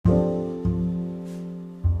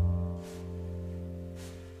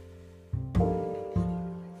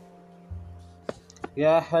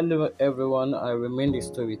Yeah, hello everyone. I remain the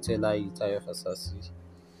storyteller Itayo Fasasi.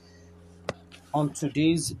 On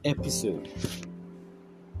today's episode,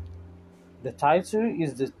 the title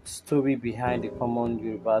is the story behind the common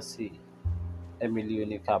Yoruba Emily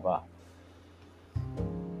Oni Kaaba.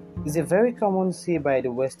 It's a very common say by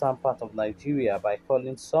the western part of Nigeria by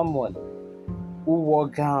calling someone who wore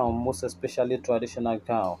gown, most especially traditional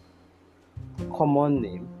gown, common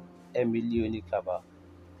name Emily Oni Kaaba.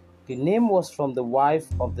 The name was from the wife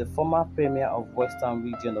of the former premier of Western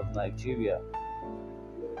region of Nigeria.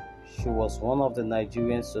 She was one of the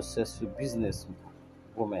Nigerian successful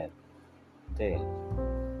businesswomen then.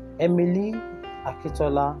 Emily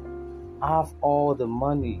Akitola have all the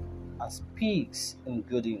money and speaks in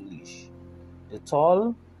good English. The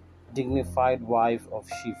tall, dignified wife of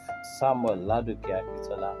Chief Samuel Ladoke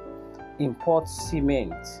Akitola imports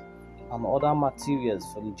cement and other materials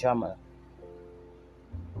from Germany,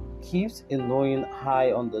 keeps a knowing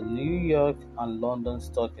high on the New York and London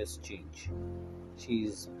Stock Exchange. She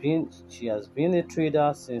has been a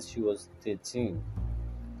trader since she was 13.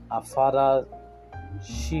 Her father,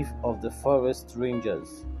 chief of the forest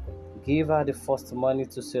rangers, gave her the first money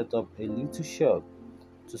to set up a little shop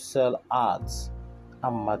to sell arts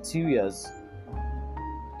and materials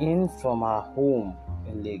in from her home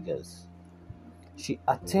in Lagos. She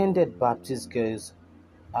attended Baptist Girls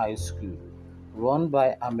High School, run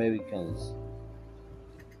by Americans,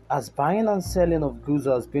 as buying and selling of goods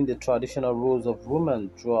has been the traditional roles of women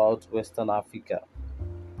throughout Western Africa.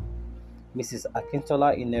 Mrs.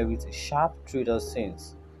 Akintola inherits a sharp trader's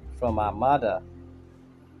sense from her mother.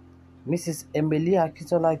 Mrs. Emily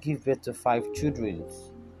Akintola gave birth to five children,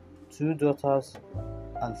 two daughters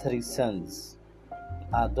and three sons.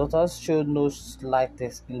 Her daughters showed no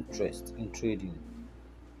slightest interest in trading.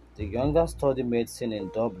 The younger studied medicine in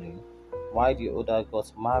Dublin, while the older got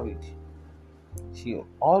married. She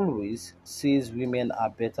always says women are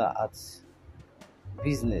better at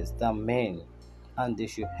business than men and they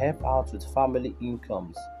should help out with family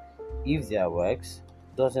incomes if their works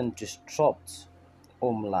doesn't disrupt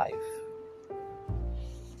home life.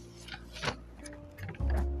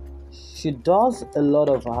 She does a lot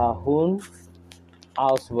of her own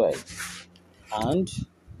housework and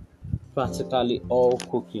practically all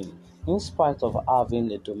cooking in spite of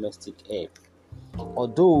having a domestic help.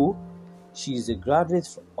 Although she is a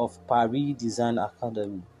graduate of Paris Design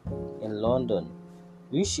Academy in London,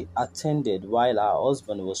 which she attended while her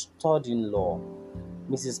husband was studying law.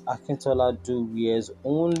 Mrs. Akintola do wears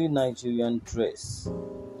only Nigerian dress,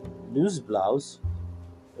 loose blouse,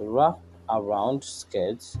 wrap around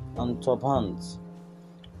skirts, and turbans.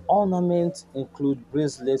 Ornaments include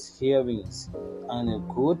bracelets, earrings, and a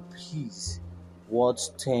gold piece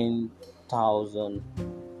worth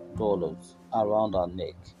 $10,000 around her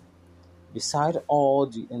neck. Beside all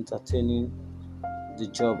the entertaining the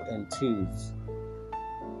job entails,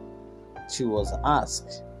 she was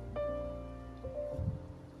asked,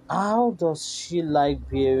 how does she like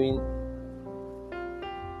bearing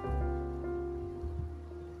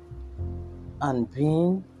and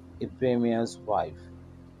being a premier's wife?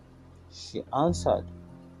 She answered,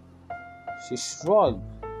 she shrugged.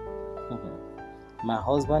 My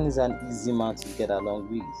husband is an easy man to get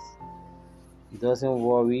along with. He doesn't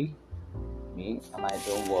worry me and I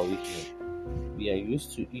don't worry him. We are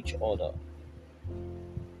used to each other.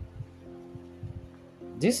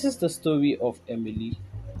 This is the story of Emily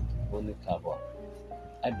Oni Kaaba.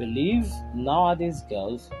 I believe nowadays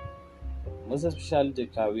girls, most especially the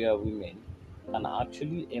career women, can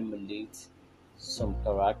actually emulate some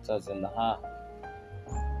characters in her.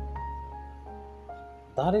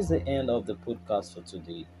 That is the end of the podcast for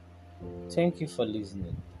today. Thank you for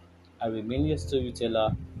listening. I remain your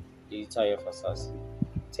storyteller, Itayo Fasasi.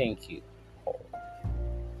 Thank you.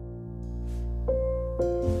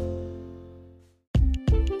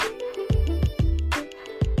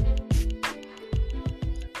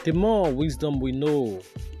 The more wisdom we know,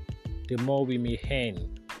 the more we may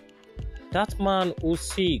earn. That man who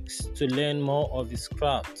seeks to learn more of his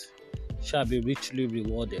craft shall be richly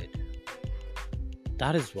rewarded.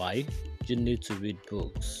 That is why you need to read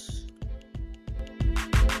books.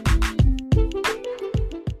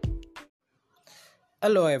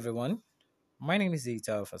 Hello everyone, my name is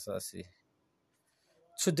Ita Fasasi.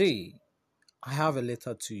 Today, I have a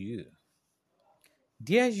letter to you.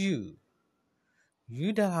 Dear you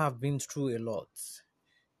that have been through a lot,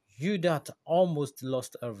 you that almost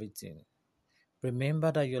lost everything,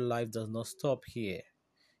 remember that your life does not stop here.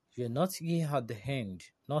 You're not here at the end,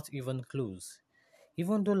 not even close.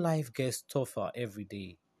 Even though life gets tougher every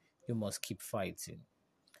day, you must keep fighting.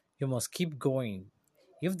 You must keep going.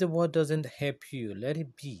 If the world doesn't help you, let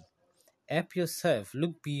it be. Help yourself.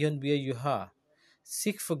 Look beyond where you are.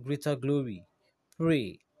 Seek for greater glory.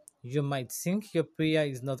 Pray. You might think your prayer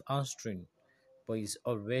is not answering, but it's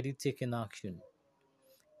already taking action.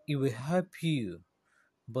 It will help you,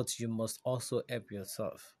 but you must also help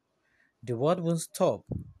yourself. The world won't stop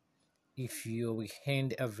if you will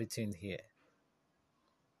hand everything here.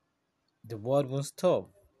 The world won't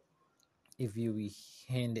stop if you will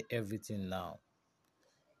hand everything now.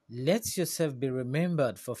 Let yourself be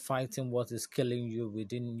remembered for fighting what is killing you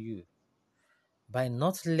within you. By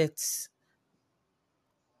not let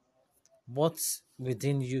what's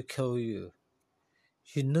within you kill you.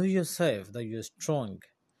 You know yourself that you're strong.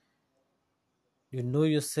 You know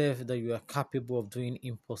yourself that you are capable of doing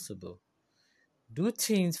impossible. Do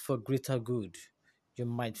things for greater good. You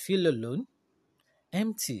might feel alone,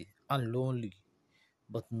 empty, and lonely,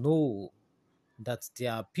 but know that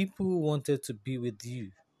there are people who wanted to be with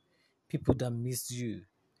you, people that miss you.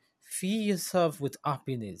 Fill yourself with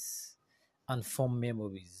happiness and fond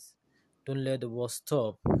memories. Don't let the world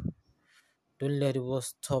stop. Don't let the world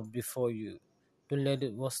stop before you. Don't let the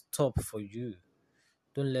world stop for you.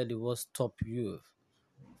 Don't let the world stop you.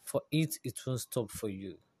 For it won't stop for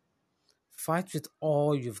you. Fight with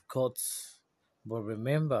all you've got. But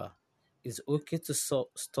remember, it's okay to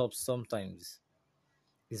stop sometimes.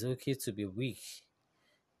 It's okay to be weak.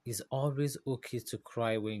 It's always okay to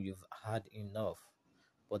cry when you've had enough.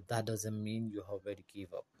 But that doesn't mean you already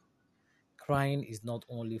give up. Crying is not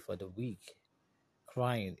only for the weak.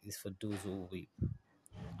 Crying is for those who weep.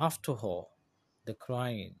 After all, the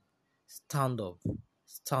crying, stand up,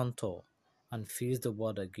 stand tall, and face the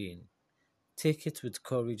world again. Take it with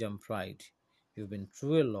courage and pride. You've been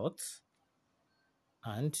through a lot,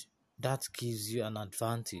 and that gives you an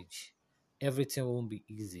advantage. Everything won't be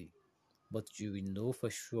easy, but you will know for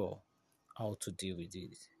sure how to deal with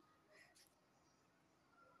it.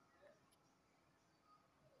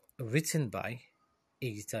 Written by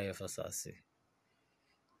Egitayo Fasasi.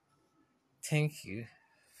 Thank you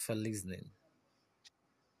for listening.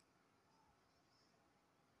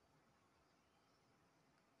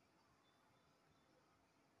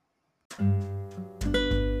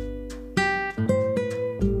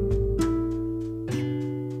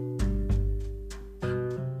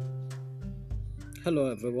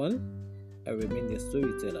 Hello everyone, I remain your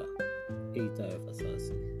storyteller, Egitayo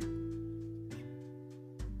Fasasi.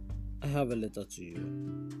 I have a letter to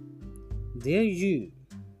you. Dear you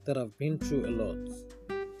that have been through a lot,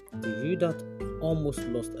 the you that almost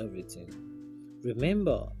lost everything,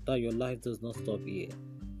 remember that your life does not stop here.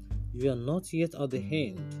 You are not yet at the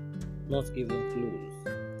end, not even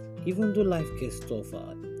close. Even though life gets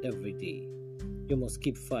tougher every day, you must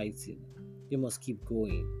keep fighting. You must keep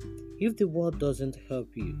going. If the world doesn't help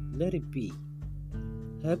you, let it be.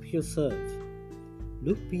 Help yourself.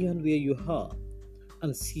 Look beyond where you are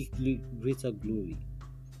and seek greater glory.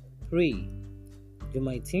 Pray. You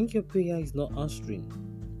might think your prayer is not answering,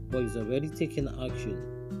 but it's already taking action.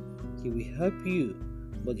 He will help you,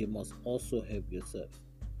 but you must also help yourself.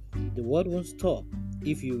 The world won't stop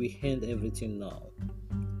if you will hand everything now.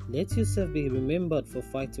 Let yourself be remembered for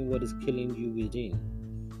fighting what is killing you within,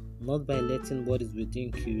 not by letting what is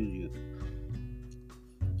within kill you.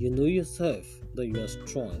 You know yourself that you are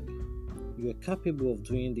strong. You are capable of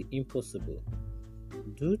doing the impossible.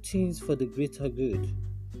 Do things for the greater good.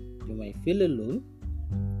 You might feel alone,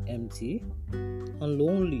 empty, and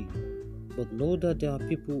lonely, but know that there are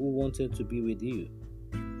people who wanted to be with you,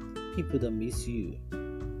 people that miss you.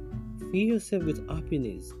 Fill yourself with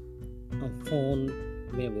happiness and fond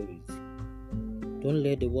memories. Don't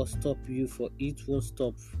let the world stop you, for it won't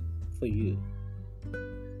stop for you.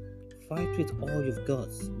 Fight with all you've got,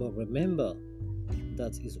 but remember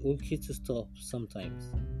that it's okay to stop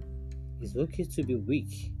sometimes. It's okay to be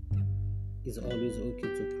weak. It's always okay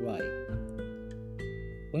to cry.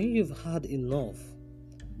 When you've had enough,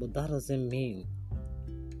 but that doesn't mean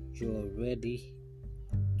you're already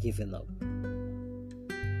giving up.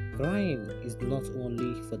 Crying is not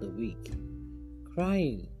only for the weak.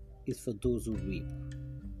 Crying is for those who weep.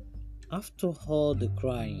 After all the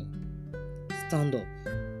crying, stand up,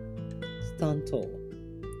 stand tall,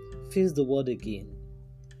 face the world again.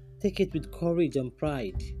 Take it with courage and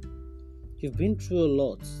pride. You've been through a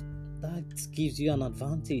lot. That gives you an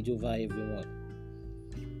advantage over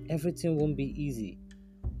everyone. Everything won't be easy,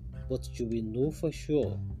 but you will know for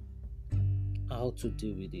sure how to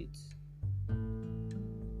deal with it.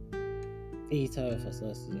 Eita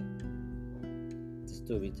Fasasi, the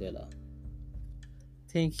storyteller.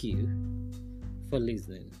 Thank you for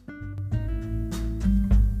listening.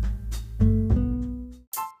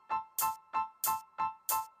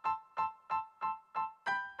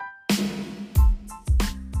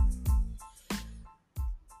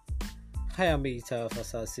 I am Ita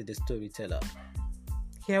Fasasi, the storyteller.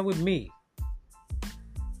 Here with me,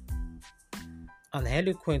 an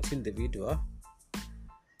eloquent individual,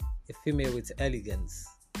 a female with elegance,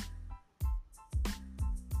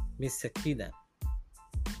 Miss Sakina.